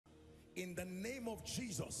in the name of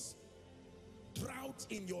Jesus, drought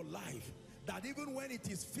in your life, that even when it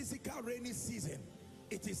is physical rainy season,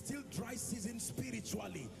 it is still dry season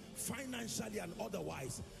spiritually, financially and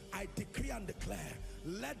otherwise. I decree and declare,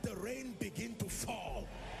 let the rain begin to fall.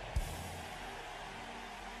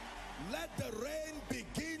 Let the rain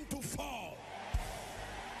begin to fall.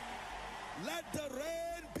 Let the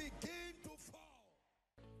rain begin to fall.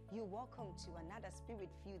 You're welcome to another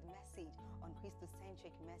spirit-filled message on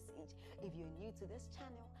Christocentric Message. If you're new to this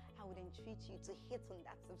channel, I would entreat you to hit on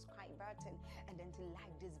that subscribe button and then to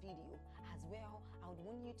like this video. As well, I would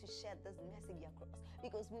want you to share this message across,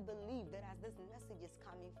 because we believe that as this message is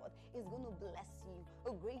coming forth, it's going to bless you.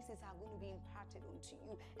 Graces are going to be imparted unto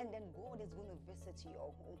you, and then God is going to visit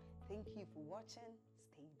your home. Thank you for watching.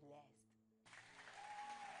 Stay blessed.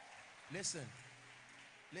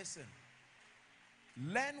 Listen.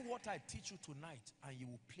 Learn what I teach you tonight and you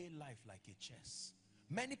will play life like a chess.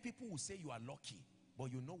 Many people will say you are lucky,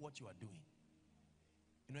 but you know what you are doing.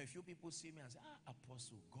 You know, a few people see me and say,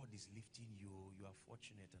 Apostle, God is lifting you, you are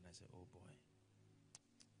fortunate. And I say, oh boy.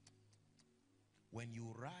 When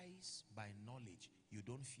you rise by knowledge, you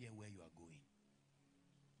don't fear where you are going,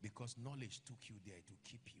 because knowledge took you there to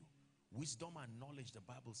keep you. Wisdom and knowledge, the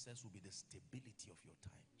Bible says, will be the stability of your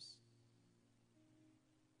times.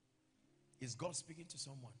 Is God speaking to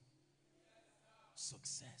someone?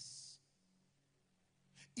 Success.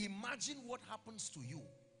 Imagine what happens to you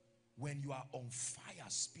when you are on fire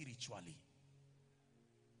spiritually.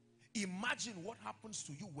 Imagine what happens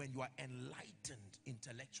to you when you are enlightened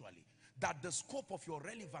intellectually. That the scope of your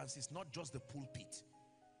relevance is not just the pulpit.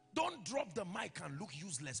 Don't drop the mic and look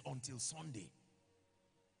useless until Sunday.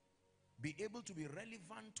 Be able to be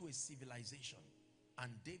relevant to a civilization.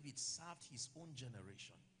 And David served his own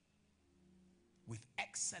generation with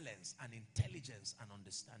excellence and intelligence and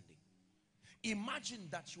understanding. Imagine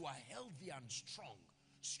that you are healthy and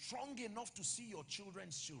strong enough to see your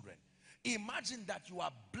children's children. Imagine that you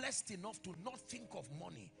are blessed enough to not think of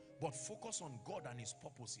money but focus on God and his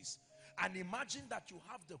purposes. And imagine that you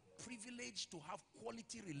have the privilege to have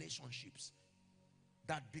quality relationships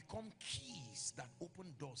that become keys that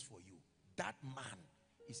open doors for you. That man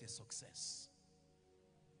is a success.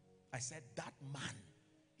 I said that man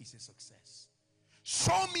is a success.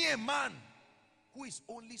 Show me a man who is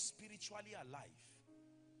only spiritually alive.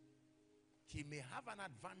 He may have an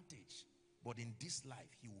advantage, but in this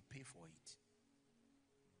life he will pay for it.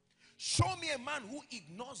 Show me a man who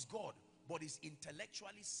ignores God but is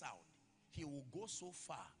intellectually sound. He will go so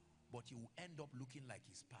far, but he will end up looking like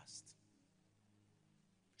his past.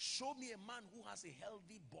 Show me a man who has a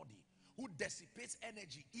healthy body, who dissipates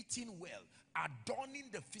energy, eating well,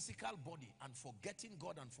 adorning the physical body and forgetting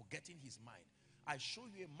God and forgetting his mind. I show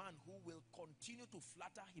you a man who will continue to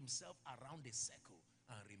flatter himself around a circle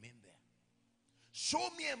and remain there. Show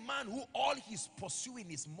me a man who all he's pursuing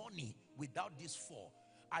is money without these four.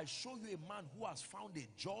 I show you a man who has found a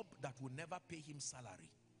job that will never pay him salary.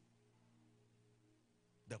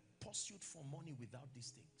 The pursuit for money without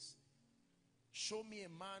these things. Show me a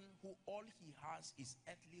man who all he has is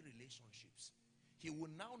earthly relationships. He will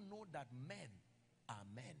now know that men are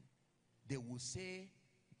men. They will say,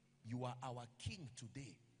 you are our king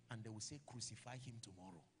today, and they will say, crucify him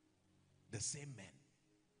tomorrow. The same men.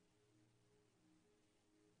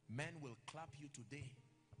 Men will clap you today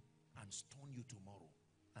and stone you tomorrow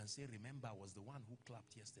and say, remember, I was the one who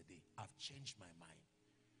clapped yesterday. I've changed my mind.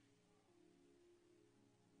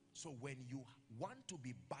 So when you want to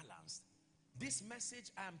be balanced, this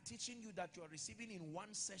message I am teaching you that you are receiving in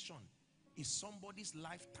one session is somebody's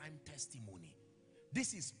lifetime testimony.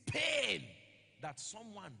 This is pain that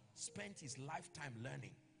someone spent his lifetime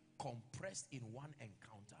learning, compressed in one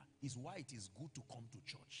encounter. Is why it is good to come to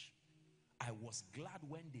church. I was glad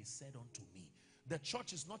when they said unto me, the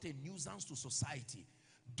church is not a nuisance to society.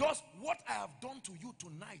 Just what I have done to you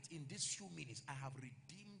tonight in these few minutes, I have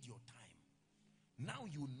redeemed your time. Now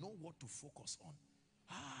you know what to focus on.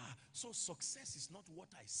 So success is not what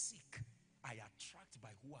I seek. I attract by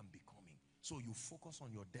who I'm becoming. So you focus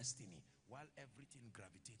on your destiny while everything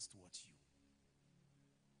gravitates towards you.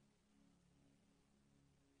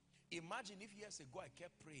 Imagine if years ago I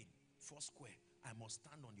kept praying, Foursquare, I must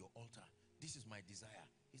stand on your altar. This is my desire.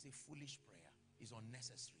 It's a foolish prayer. It's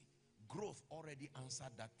unnecessary. Growth already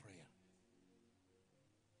answered that prayer.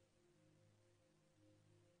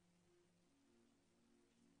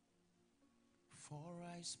 For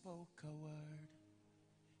I spoke a word,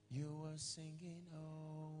 you were singing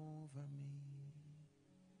over me.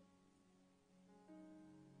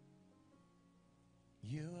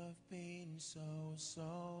 You have been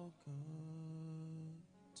so good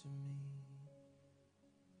to me.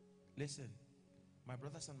 Listen, my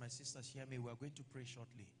brothers and my sisters, hear me. We are going to pray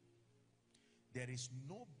shortly. There is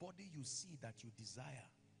nobody you see that you desire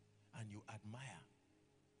and you admire.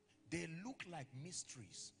 They look like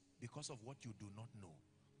mysteries because of what you do not know.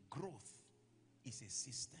 Growth is a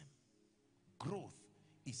system. Growth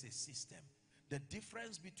is a system. The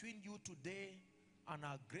difference between you today and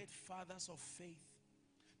our great fathers of faith,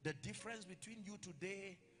 the difference between you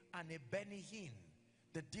today and a Benny Hinn,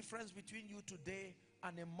 the difference between you today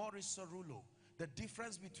and a Maurice Cerullo, the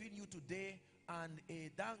difference between you today and a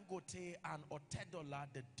Dangote and Otedola,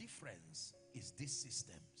 the difference is these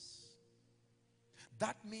systems.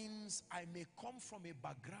 That means I may come from a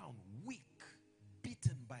background weak,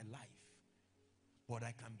 beaten by life, but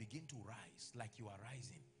I can begin to rise like you are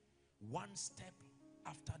rising, one step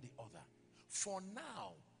after the other. For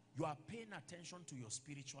now, you are paying attention to your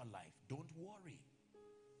spiritual life. Don't worry.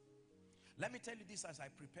 Let me tell you this as I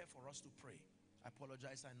prepare for us to pray. I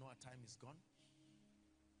apologize, I know our time is gone.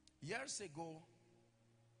 Years ago,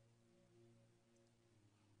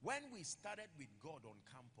 when we started with God on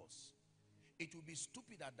campus, it would be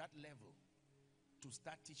stupid at that level to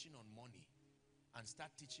start teaching on money and start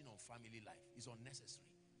teaching on family life. It's unnecessary.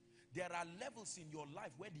 There are levels in your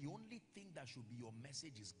life where the only thing that should be your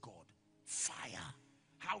message is God. Fire.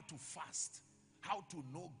 How to fast. How to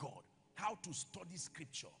know God. How to study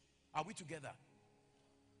scripture. Are we together?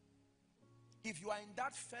 If you are in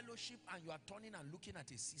that fellowship and you are turning and looking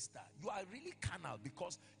at a sister, you are really carnal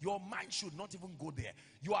because your mind should not even go there.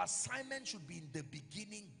 Your assignment should be in the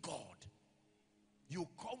beginning, God. You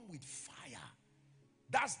come with fire.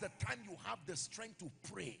 That's the time you have the strength to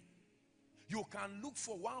pray. You can look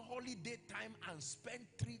for one holiday time and spend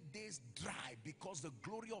 3 days dry because the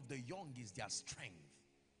glory of the young is their strength.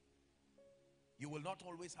 You will not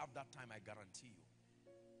always have that time, I guarantee you.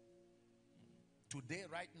 Today,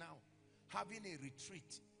 right now, having a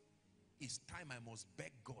retreat is time I must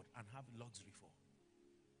beg God and have luxury for.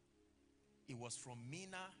 It was from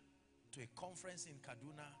Mina to a conference in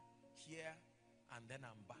Kaduna, here, and then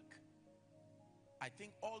I'm back. I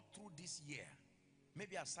think all through this year,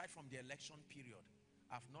 maybe aside from the election period,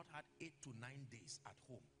 I've not had 8 to 9 days at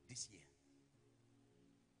home this year.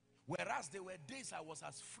 Whereas there were days I was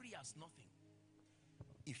as free as nothing.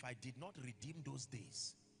 If I did not redeem those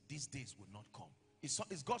days, these days would not come.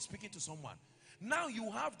 Is God speaking to someone? Now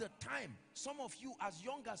you have the time. Some of you, as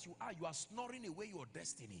young as you are snoring away your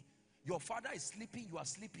destiny. Your father is sleeping, you are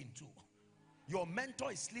sleeping too. Your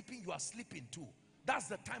mentor is sleeping, you are sleeping too. That's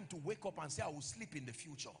the time to wake up and say, I will sleep in the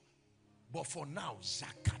future. But for now,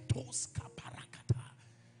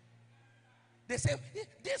 they say,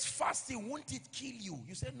 this fasting, won't it kill you?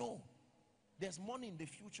 You say, no. There's money in the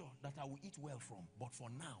future that I will eat well from. But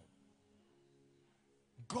for now,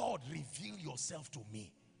 God, reveal yourself to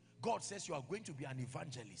me. God says you are going to be an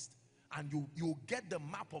evangelist. And you get the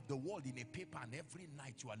map of the world in a paper, and every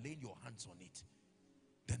night you are laying your hands on it.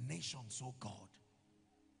 The nations, oh God.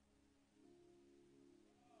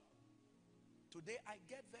 Today I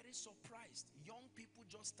get very surprised. Young people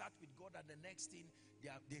just start with God, and the next thing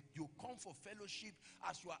you come for fellowship.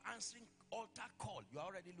 As you are answering altar call, you are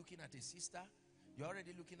already looking at a sister, you're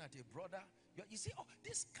already looking at a brother. You see, oh,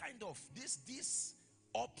 this kind of this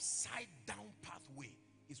upside down pathway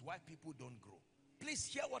is why people don't grow. Please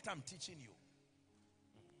hear what I'm teaching you.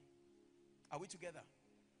 Are we together?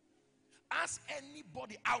 Ask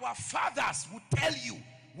anybody. Our fathers would tell you,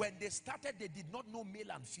 when they started, they did not know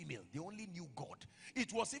male and female. They only knew God.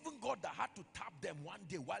 It was even God that had to tap them one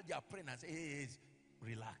day while they are praying and say, hey,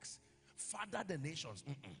 relax. Father the nations.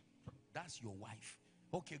 That's your wife.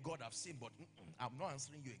 Okay, God, I've seen, but I'm not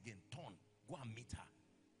answering you again. Turn. Go and meet her.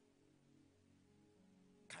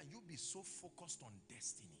 Can you be so focused on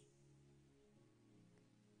destiny?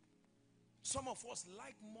 Some of us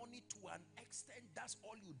like money to an extent. That's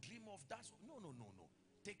all you dream of. No.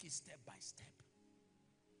 Take it step by step.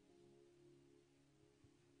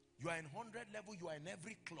 You are in 100 level, you are in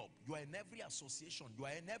every club, you are in every association, you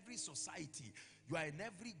are in every society, you are in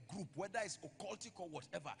every group, whether it's occultic or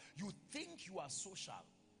whatever. You think you are social.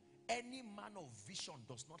 Any man of vision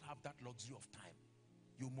does not have that luxury of time.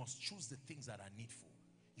 You must choose the things that are needful.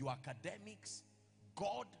 Your academics,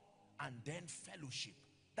 God, and then fellowship.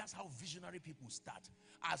 That's how visionary people start.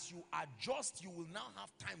 As you adjust, you will now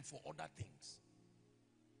have time for other things.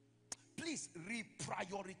 Please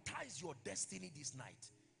reprioritize your destiny this night.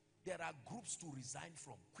 There are groups to resign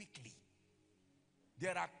from quickly.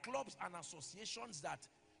 There are clubs and associations that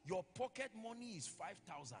your pocket money is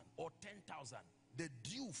 5,000 or 10,000. The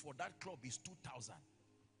due for that club is 2,000.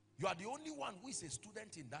 You are the only one who is a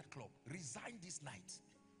student in that club. Resign this night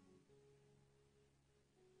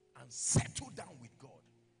and settle down with God.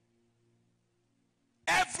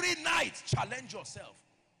 Every night, challenge yourself.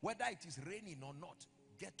 Whether it is raining or not,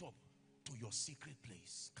 get up to your secret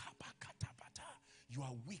place. You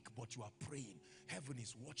are weak, but you are praying. Heaven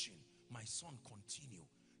is watching. My son, continue.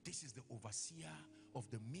 This is the overseer of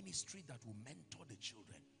the ministry that will mentor the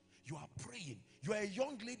children. You are praying. You are a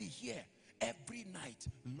young lady here. Every night,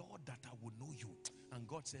 Lord, that I will know you. And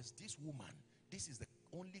God says, this woman, this is the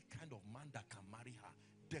only kind of man that can marry her.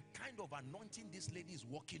 The kind of anointing this lady is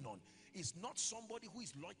working on is not somebody who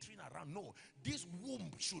is loitering around. No, this womb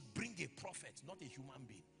should bring a prophet, not a human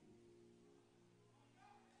being.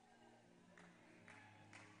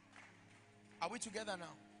 Are we together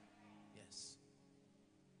now? Yes.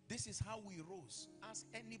 This is how we rose. Ask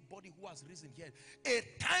anybody who has risen here. A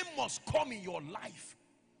time must come in your life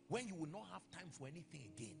when you will not have time for anything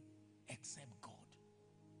again except God.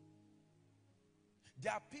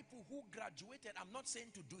 There are people who graduated, I'm not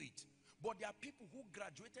saying to do it, but there are people who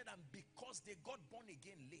graduated and because they got born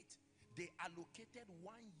again late, they allocated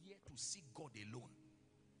 1 year to seek God alone.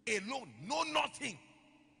 Alone, no nothing,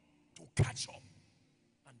 to catch up.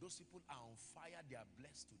 And those people are on fire, they are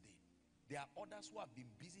blessed today. There are others who have been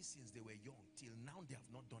busy since they were young, till now they have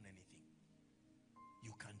not done anything.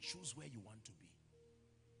 You can choose where you want to be.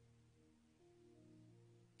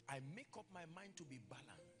 I make up my mind to be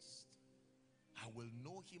balanced. I will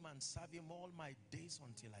know him and serve him all my days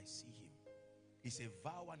until I see him. It's a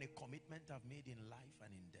vow and a commitment I've made in life and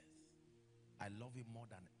in death. I love him more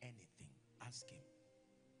than anything. Ask him.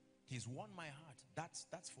 He's won my heart. That's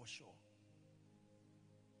for sure.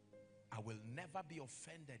 I will never be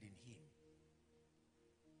offended in him.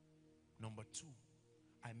 Number two,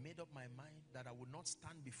 I made up my mind that I will not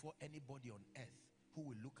stand before anybody on earth who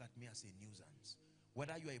will look at me as a nuisance.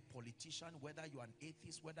 Whether you're a politician, whether you're an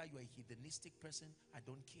atheist, whether you're a heathenistic person, I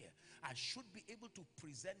don't care. I should be able to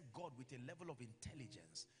present God with a level of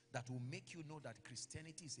intelligence that will make you know that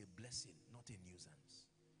Christianity is a blessing, not a nuisance.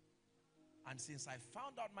 And since I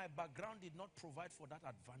found out my background did not provide for that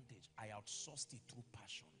advantage, I outsourced it through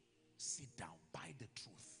passion. Sit down, buy the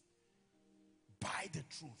truth. Buy the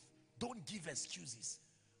truth. Don't give excuses.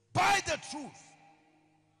 Buy the truth.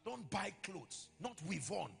 Don't buy clothes, not weave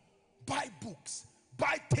on. Buy books.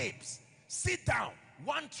 Buy tapes. Sit down.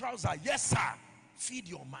 One trouser. Yes, sir. Feed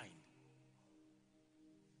your mind.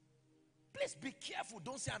 Please be careful.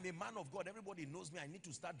 Don't say I'm a man of God. Everybody knows me. I need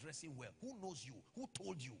to start dressing well. Who knows you? Who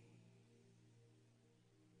told you?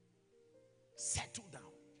 Settle down.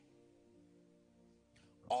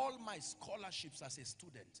 All my scholarships as a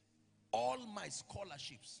student, all my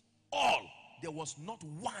scholarships, all, there was not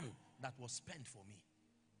one that was spent for me.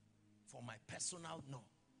 For my personal, no,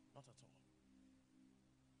 not at all.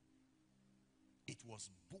 It was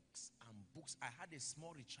books and books. I had a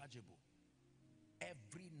small rechargeable.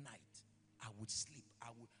 Every night I would sleep.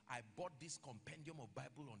 I bought this compendium of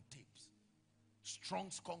Bible on tapes.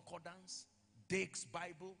 Strong's Concordance, Dake's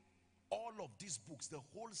Bible, all of these books, the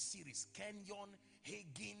whole series, Kenyon,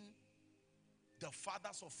 Hagin, the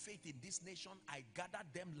fathers of faith in this nation, I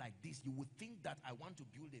gathered them like this. You would think that I want to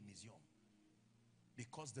build a museum.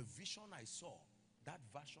 Because the vision I saw, that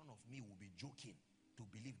version of me will be joking to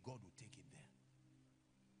believe God will take it there.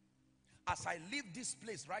 As I leave this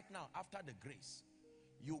place right now, after the grace,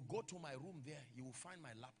 you go to my room there, you will find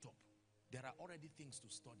my laptop. There are already things to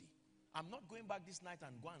study. I'm not going back this night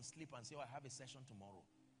and go and sleep and say, oh, I have a session tomorrow.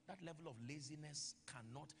 That level of laziness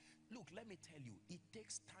cannot. Look, let me tell you, it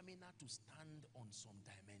takes stamina to stand on some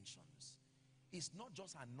dimensions. It's not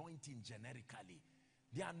just anointing generically.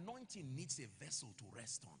 The anointing needs a vessel to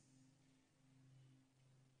rest on.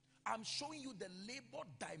 I'm showing you the labor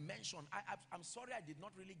dimension. I'm sorry I did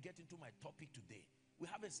not really get into my topic today. We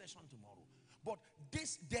have a session tomorrow. But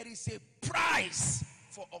there is a price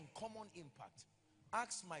for uncommon impact.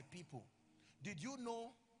 Ask my people, did you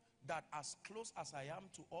know that as close as I am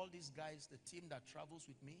to all these guys, the team that travels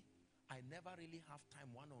with me, I never really have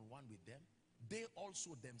time one-on-one with them. They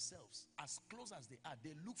also themselves, as close as they are,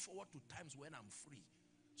 they look forward to times when I'm free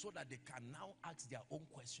so that they can now ask their own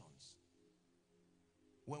questions.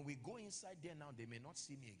 When we go inside there now, they may not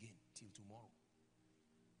see me again till tomorrow.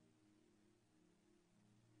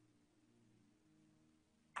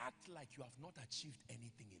 Act like you have not achieved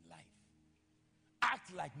anything in life.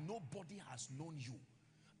 Act like nobody has known you.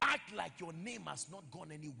 Act like your name has not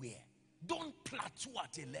gone anywhere. Don't plateau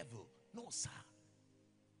at a level. No, sir.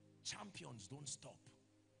 Champions don't stop.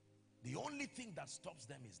 The only thing that stops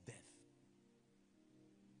them is death.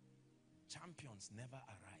 Champions never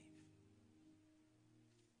arrive.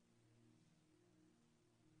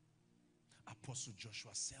 Apostle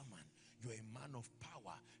Joshua Selman, you're a man of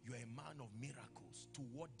power. You're a man of miracles. To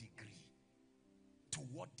what degree? To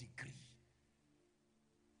what degree?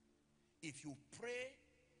 If you pray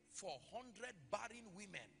for 100 barren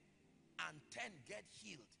women and 10 get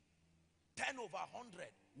healed, 10 over 100,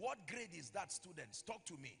 what grade is that, students? Talk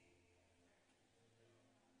to me.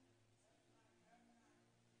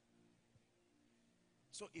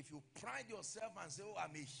 So if you pride yourself and say, oh,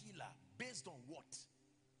 I'm a healer, based on what?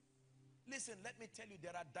 Listen, let me tell you,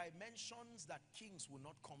 there are dimensions that kings will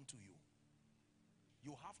not come to you.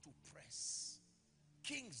 You have to press.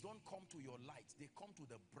 Kings don't come to your light, they come to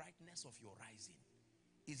the brightness of your rising.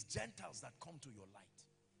 It's Gentiles that come to your light.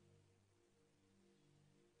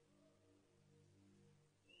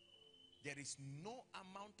 There is no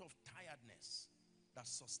amount of tiredness that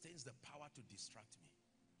sustains the power to distract me.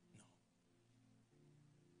 No.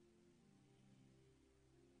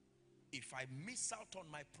 If I miss out on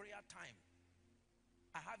my prayer time,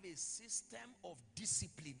 I have a system of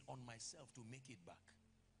discipline on myself to make it back.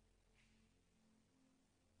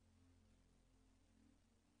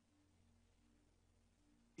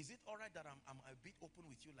 Is it all right that I'm a bit open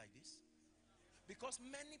with you like this? Because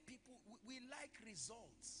many people, we like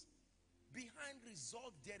results. Behind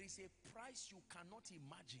results, there is a price you cannot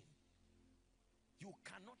imagine. You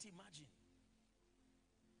cannot imagine.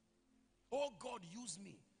 Oh God, use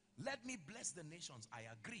me. Let me bless the nations. I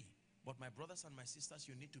agree. But my brothers and my sisters,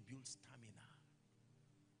 you need to build stamina.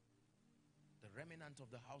 The remnant of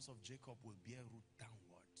the house of Jacob will bear root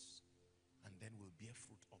downwards and then will bear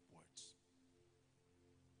fruit upwards.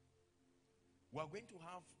 We are going to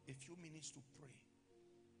have a few minutes to pray.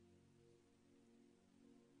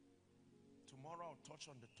 Tomorrow I'll touch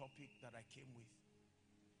on the topic that I came with.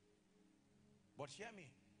 But hear me.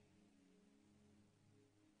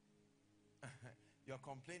 You're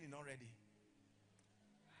complaining already.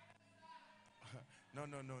 No.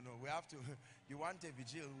 We have to. You want a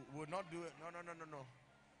vigil? We'll not do it. No.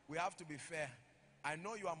 We have to be fair. I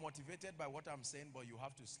know you are motivated by what I'm saying, but you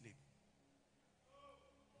have to sleep.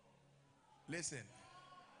 Listen.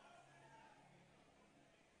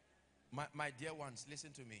 My dear ones,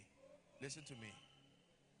 listen to me. Listen to me.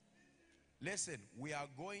 Listen, we are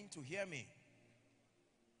going to, hear me.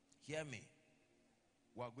 Hear me.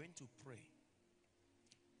 We are going to pray.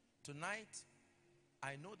 Tonight,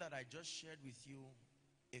 I know that I just shared with you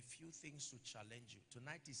a few things to challenge you.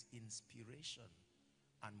 Tonight is inspiration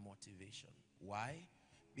and motivation. Why?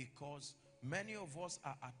 Because many of us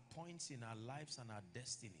are at points in our lives and our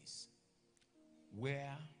destinies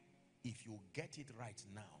where if you get it right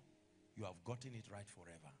now, you have gotten it right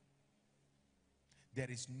forever. There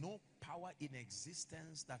is no power in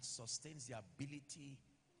existence that sustains the ability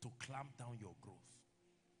to clamp down your growth.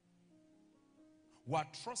 We are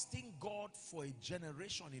trusting God for a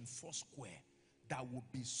generation in Foursquare that will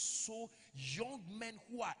be so young men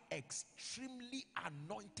who are extremely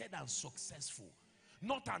anointed and successful,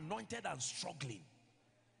 not anointed and struggling.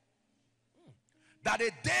 That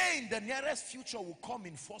a day in the nearest future will come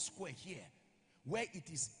in Foursquare here where it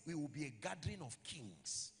will be a gathering of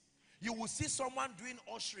kings. You will see someone doing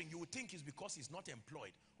ushering, you will think it's because he's not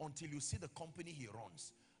employed until you see the company he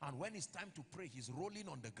runs. And when it's time to pray, he's rolling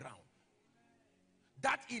on the ground.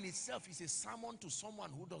 That in itself is a sermon to someone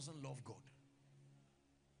who doesn't love God.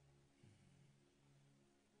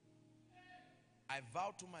 I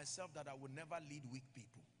vow to myself that I will never lead weak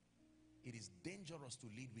people. It is dangerous to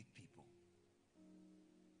lead weak people.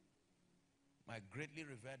 My greatly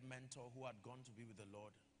revered mentor who had gone to be with the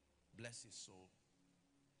Lord, bless his soul,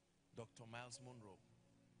 Dr. Miles Monroe,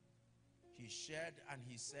 he shared and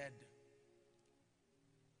he said,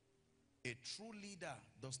 a true leader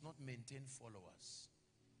does not maintain followers.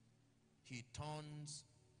 He turns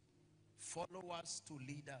followers to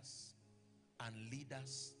leaders and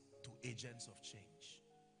leaders to agents of change.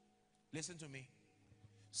 Listen to me.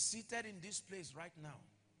 Seated in this place right now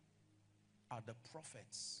are the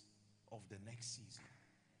prophets of the next season.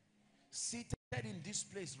 Seated in this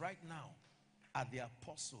place right now are the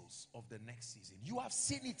apostles of the next season. You have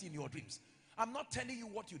seen it in your dreams. I'm not telling you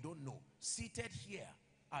what you don't know. Seated here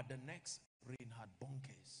are the next Reinhard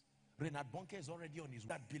Bonnke's. Reinhard Bonnke is already on his way.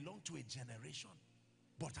 That belong to a generation.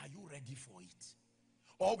 But are you ready for it?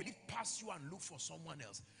 Or will it pass you and look for someone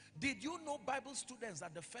else? Did you know, Bible students,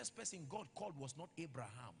 that the first person God called was not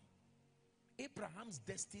Abraham? Abraham's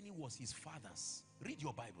destiny was his father's. Read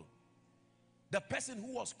your Bible. The person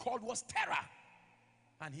who was called was Terah.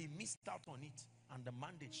 And he missed out on it. And the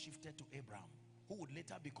mandate shifted to Abraham, who would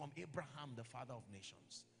later become Abraham, the father of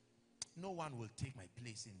nations. No one will take my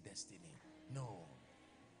place in destiny. No.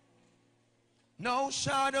 No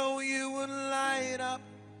shadow you would light up,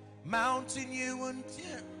 mountain you would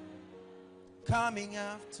coming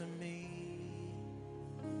after me.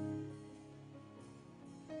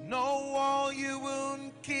 No wall you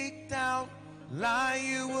won't kick down, lie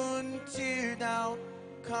you won't tear down,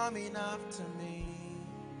 coming after me.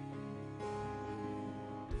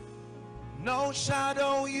 No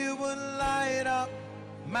shadow you won't light up,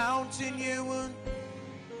 mountain you won't,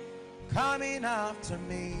 coming after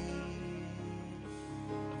me.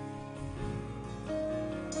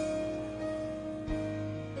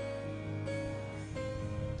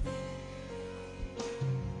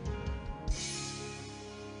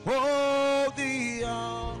 Oh, the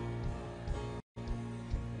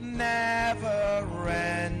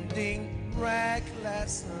never-ending,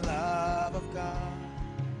 reckless love of God.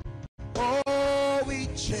 Oh,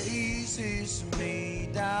 it chases me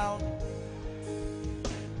down,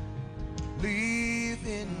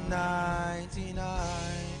 leaving 99.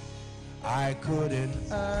 I couldn't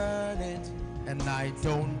earn it, and I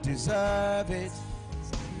don't deserve it.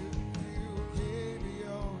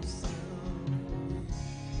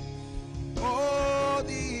 Oh,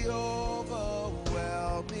 the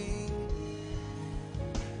overwhelming.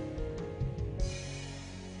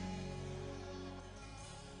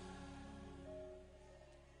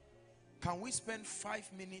 Can we spend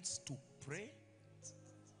 5 minutes to pray?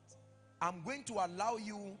 I'm going to allow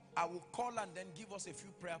you, I will call and then give us a few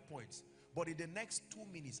prayer points. But in the next 2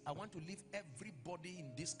 minutes, I want to leave everybody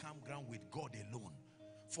in this campground with God alone.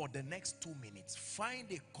 For the next 2 minutes, find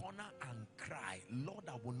a corner and cry, Lord,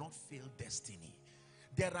 I will not fail destiny.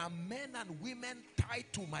 There are men and women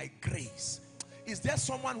tied to my grace. Is there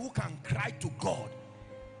someone who can cry to God?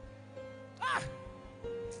 Ah!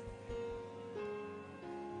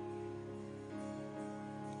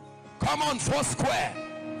 Come on, Foursquare.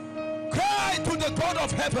 Cry to the God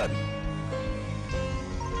of heaven.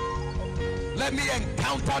 Let me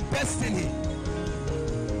encounter destiny.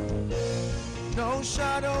 No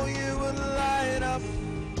shadow you will light up,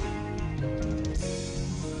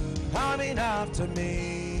 coming after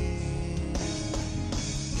me.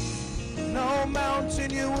 No mountain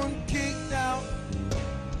you won't kick down,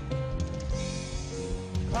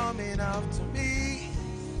 coming after me.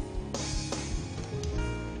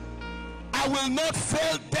 I will not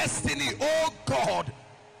fail destiny, oh God.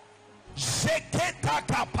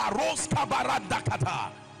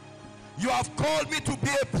 You have called me to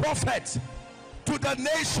be a prophet to the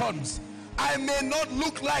nations. I may not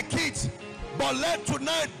look like it, but let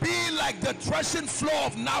tonight be like the threshing floor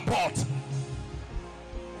of Naboth.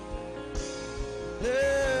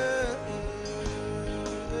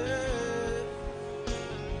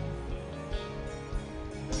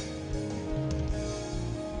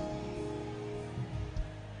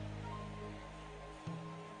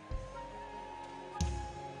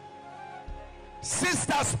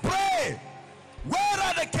 Sisters, pray. Where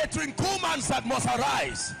are the Catherine Kumans that must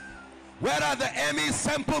arise? Where are the Emmy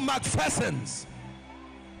Semple McPhersons?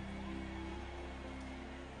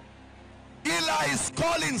 Eli is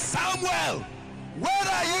calling. Samuel, where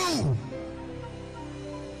are you?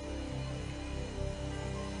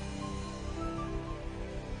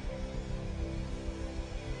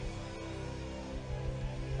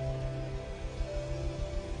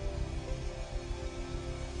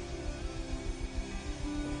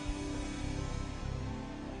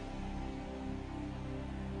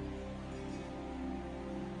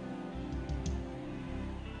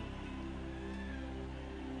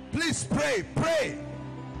 Please pray, pray,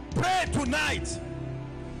 pray tonight.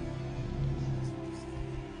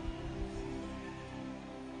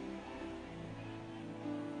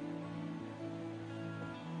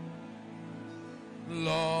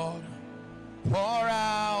 Lord, pour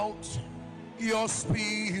out your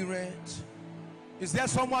spirit. Is there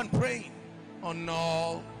someone praying? On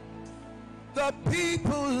all the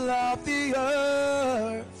people of the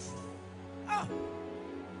earth.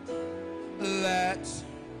 Let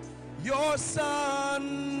your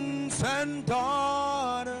sons and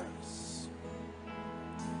daughters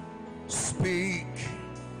speak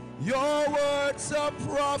your words of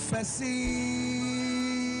prophecy.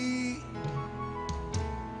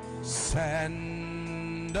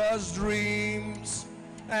 Send us dreams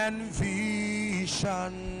and visions.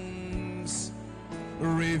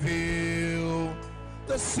 Reveal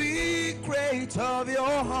the secret of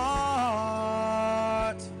your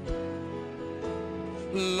heart.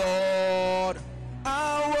 Lord,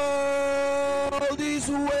 our world is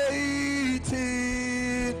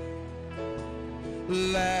waiting.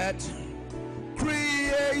 Let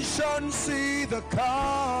creation see the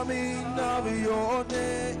coming of your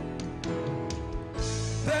name.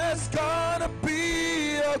 There's gonna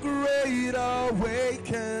be a great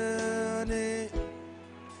awakening.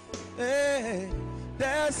 Hey,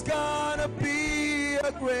 there's gonna be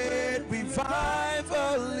a great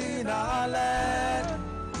revival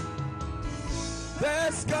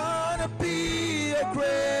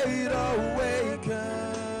great awakening,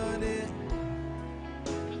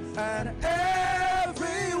 and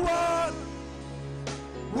everyone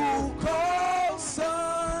who calls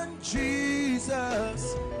on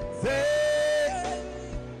Jesus, they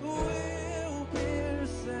will be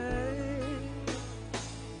saved.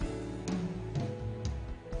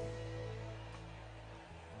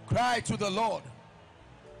 Cry to the Lord.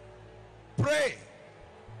 Pray.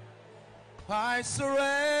 I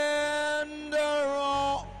surrender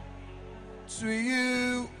all to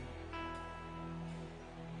you.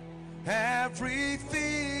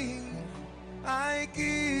 Everything I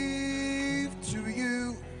give to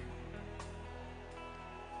you.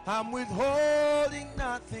 I'm withholding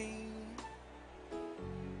nothing.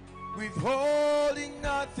 Withholding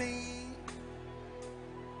nothing.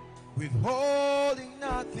 Withholding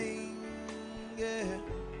nothing. Yeah.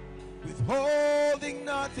 Withholding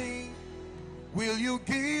nothing. Will you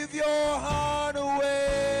give your heart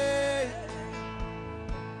away?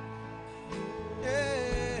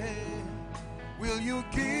 Yeah. Will you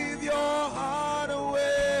give your heart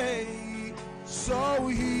away so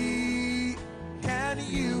he can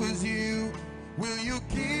use you? Will you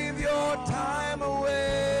give your time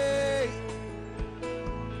away?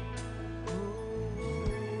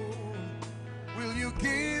 Will you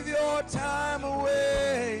give your time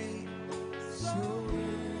away?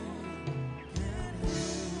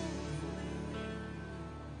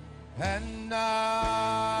 And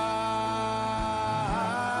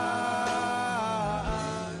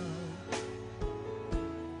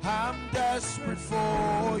I'm desperate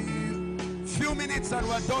for you. Few minutes and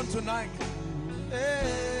we're done tonight.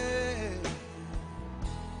 Hey.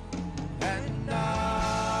 And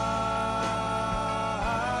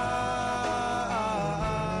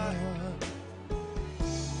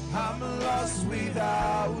I'm lost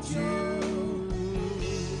without you.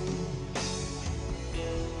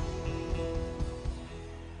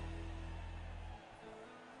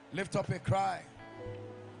 Lift up a cry.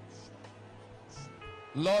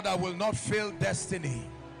 Lord, I will not fail destiny.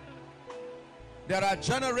 There are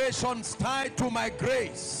generations tied to my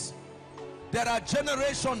grace. There are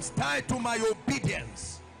generations tied to my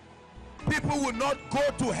obedience. People will not go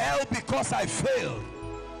to hell because I failed.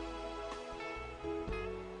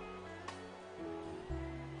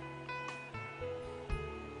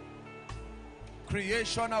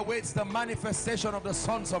 Creation awaits the manifestation of the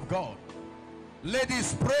sons of God.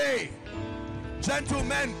 Ladies, pray.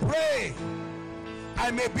 Gentlemen, pray. I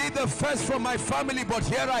may be the first from my family, but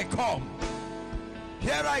here I come.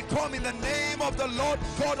 Here I come in the name of the Lord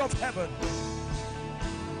God of heaven.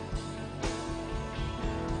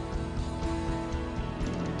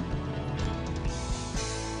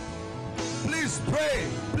 Please pray.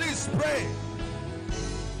 Please pray.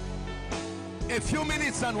 A few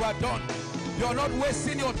minutes and we're done. You're not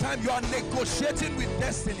wasting your time. You are negotiating with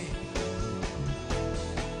destiny.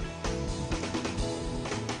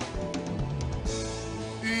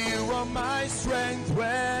 You are my strength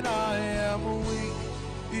when I am weak.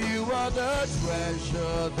 You are the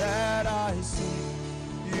treasure that I seek.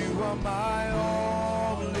 You are my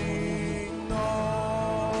only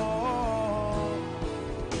all.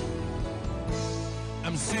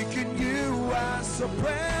 I'm seeking you as a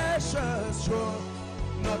precious jewel.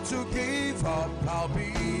 Not to give up, I'll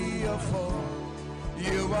be a fool.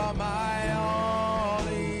 You are my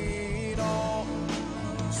only all.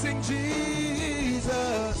 Sing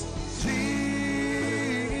Jesus, Jesus,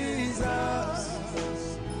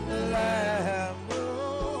 Lamb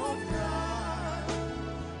of God.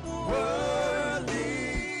 Worthy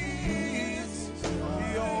is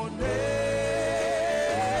your name,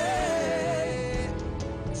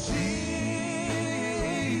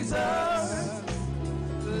 Jesus,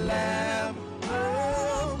 Lamb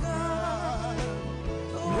of God.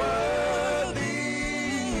 Worthy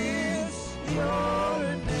is your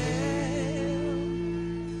name.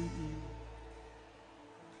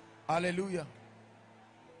 Hallelujah.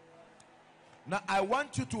 Now I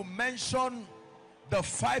want you to mention the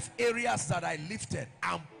 5 areas that I lifted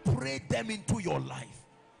and pray them into your life.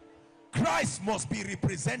 Christ must be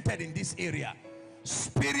represented in this area.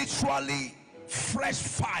 Spiritually, fresh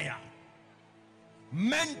fire.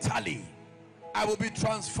 Mentally, I will be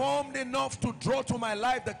transformed enough to draw to my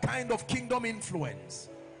life the kind of kingdom influence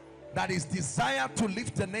that is desired to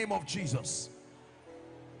lift the name of Jesus.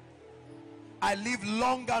 I live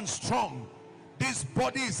long and strong. This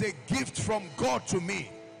body is a gift from God to me.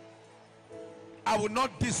 I will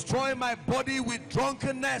not destroy my body with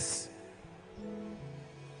drunkenness.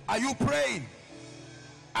 Are you praying?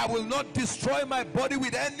 I will not destroy my body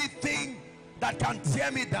with anything that can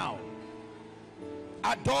tear me down.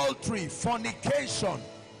 adultery, fornication,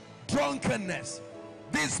 drunkenness.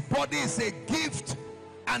 This body is a gift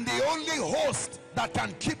and the only host that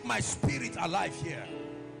can keep my spirit alive here.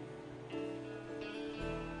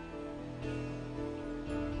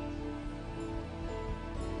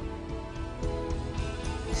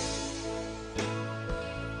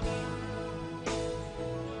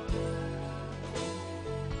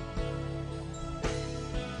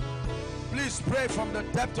 Please pray from the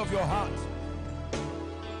depth of your heart.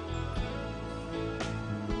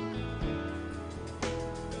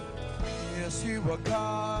 Yes, you are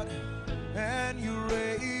God and you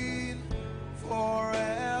reign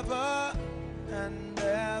forever and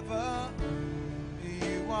ever.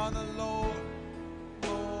 You are the Lord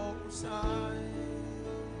Most High.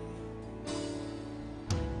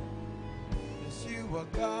 Yes, you are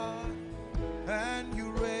God and you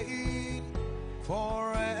reign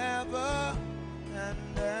forever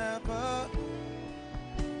and ever.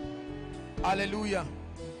 Hallelujah.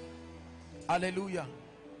 Hallelujah.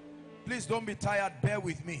 Please don't be tired, bear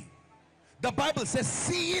with me. The Bible says,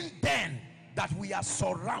 seeing then that we are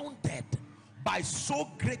surrounded by so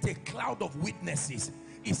great a cloud of witnesses,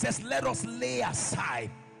 it says, let us lay aside.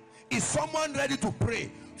 Is someone ready to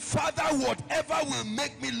pray? Father, whatever will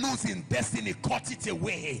make me lose in destiny, cut it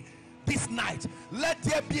away this night. Let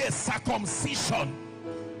there be a circumcision.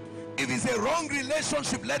 If it's a wrong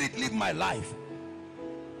relationship, let it leave my life.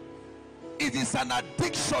 If it's an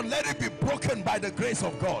addiction, let it be broken by the grace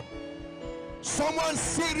of God. Someone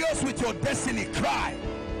serious with your destiny, cry.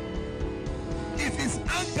 If it's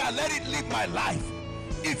anger, let it leave my life.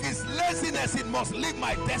 If it's laziness, it must leave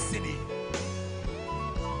my destiny.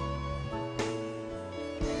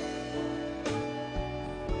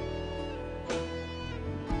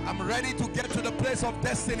 I'm ready to get to the place of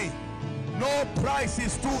destiny. No price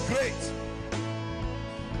is too great.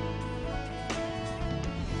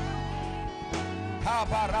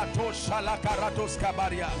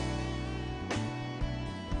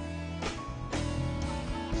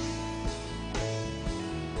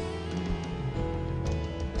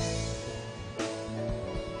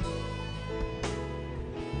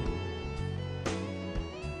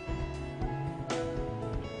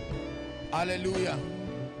 Hallelujah.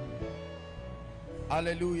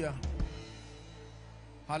 Hallelujah.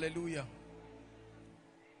 Hallelujah.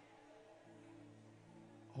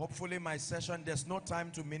 Hopefully my session, there's no time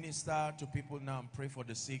to minister to people now and pray for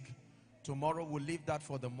the sick. Tomorrow we'll leave that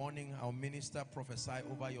for the morning. I'll minister, prophesy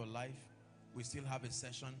over your life. We still have a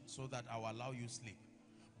session so that I'll allow you sleep.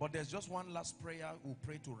 But there's just one last prayer we'll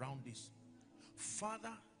pray to round this.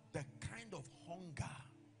 Father, the kind of hunger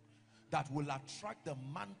that will attract the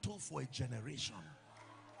mantle for a generation.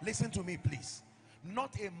 Listen to me, please.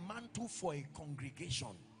 Not a mantle for a congregation,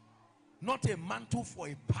 not a mantle for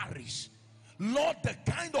a parish. Lord, the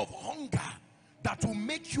kind of hunger that will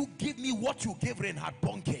make you give me what you gave Reinhard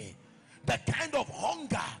Bonke. The kind of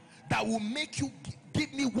hunger that will make you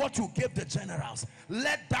give me what you gave the generals.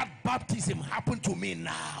 Let that baptism happen to me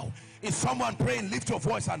now. Is someone praying? Lift your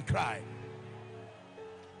voice and cry.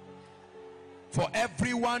 For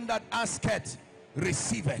everyone that asketh,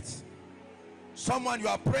 receive it. Someone, you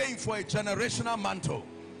are praying for a generational mantle.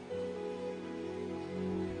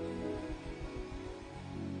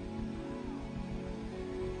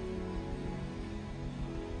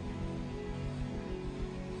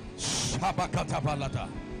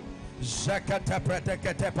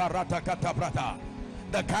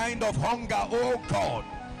 The kind of hunger, oh God,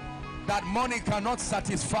 that money cannot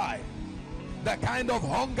satisfy. The kind of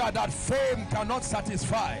hunger that fame cannot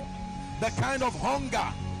satisfy. The kind of hunger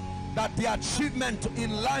that the achievement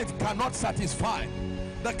in life cannot satisfy.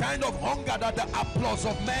 The kind of hunger that the applause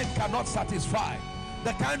of men cannot satisfy.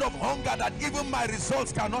 The kind of hunger that even my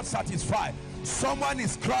results cannot satisfy. Someone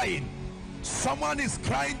is crying. Someone is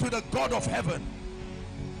crying to the God of heaven.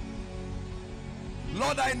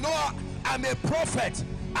 Lord, I know I'm a prophet.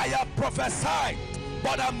 I have prophesied,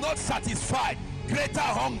 but I'm not satisfied. Greater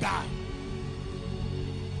hunger.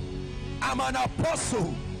 I'm an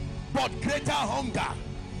apostle, but greater hunger.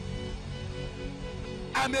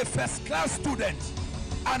 I'm a first-class student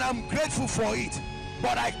and I'm grateful for it,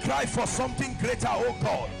 but I cry for something greater, oh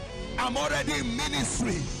God. I'm already in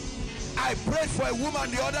ministry. I prayed for a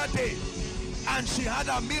woman the other day and she had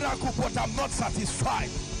a miracle, but I'm not satisfied.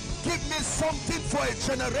 Give me something for a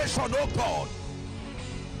generation, oh God.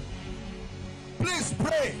 Please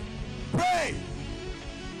pray. Pray.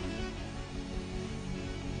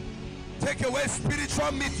 Take away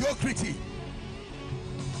spiritual mediocrity.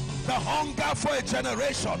 The hunger for a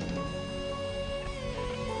generation.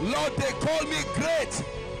 Lord, they call me great,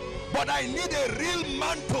 but I need a real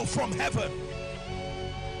mantle from heaven.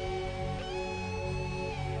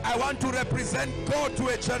 I want to represent God to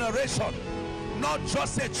a generation, not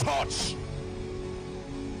just a church.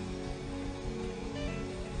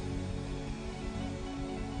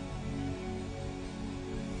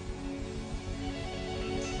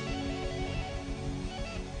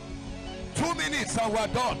 And we're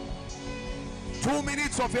done. 2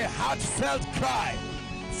 minutes of a heartfelt cry.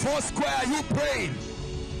 Foursquare, are you praying?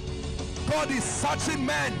 God is searching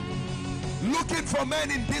men, looking for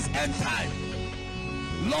men in this end time.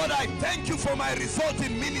 Lord, I thank you for my result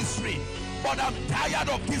in ministry, but I'm tired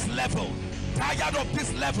of this level. Tired of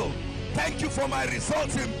this level. Thank you for my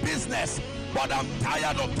results in business, but I'm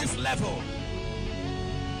tired of this level.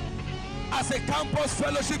 As a campus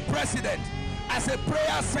fellowship president, as a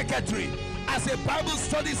prayer secretary, as a Bible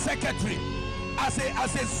study secretary, as a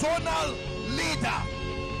zonal leader,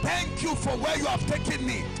 thank you for where you have taken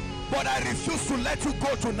me, but I refuse to let you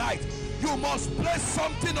go tonight. You must place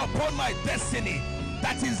something upon my destiny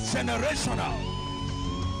that is generational.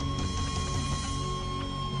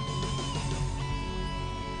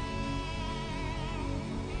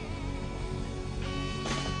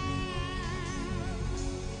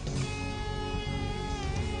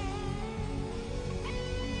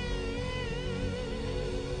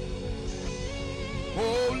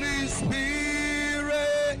 Holy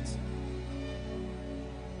Spirit,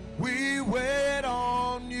 we wait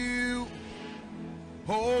on you.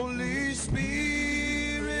 Holy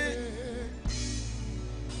Spirit,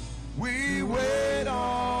 we wait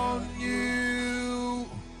on you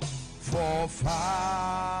for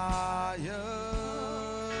fire.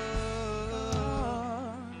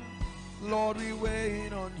 Lord, we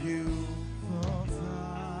wait on you for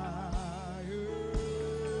fire.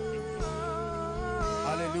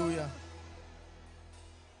 Hallelujah.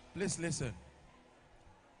 Please listen.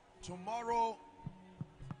 Tomorrow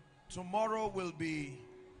will be,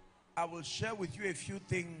 I will share with you a few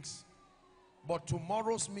things, but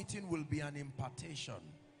tomorrow's meeting will be an impartation.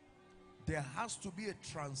 There has to be a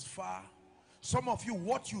transfer. Some of you,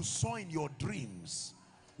 what you saw in your dreams,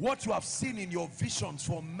 what you have seen in your visions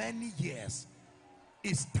for many years,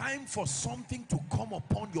 it's time for something to come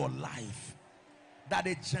upon your life, that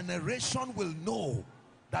a generation will know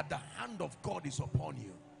that the hand of God is upon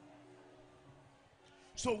you.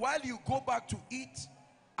 So while you go back to eat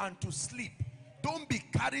and to sleep, don't be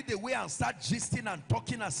carried away and start gisting and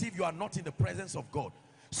talking as if you are not in the presence of God.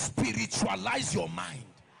 Spiritualize your mind.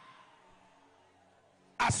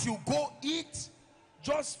 As you go eat,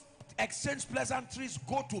 just exchange pleasantries,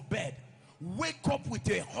 go to bed. Wake up with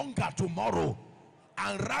a hunger tomorrow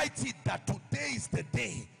and write it that today is the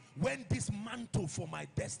day when this mantle for my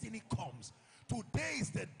destiny comes. Today is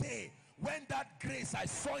the day when that grace I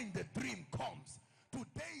saw in the dream comes.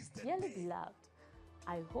 Today is the Dearly day. beloved,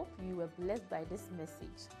 I hope you were blessed by this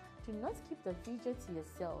message. Do not keep the video to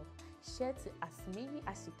yourself. Share to as many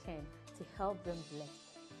as you can to help them bless.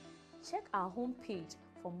 Check our homepage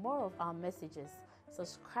for more of our messages.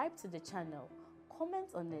 Subscribe to the channel,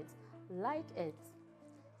 comment on it, like it.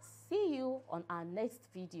 See you on our next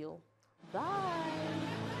video. Bye.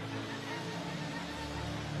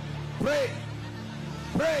 Pray,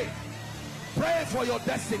 pray, pray for your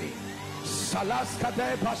destiny.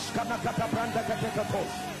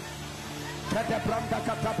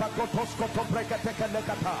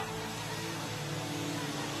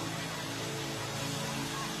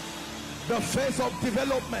 The phase of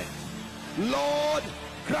development. Lord,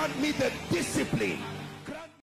 grant me the discipline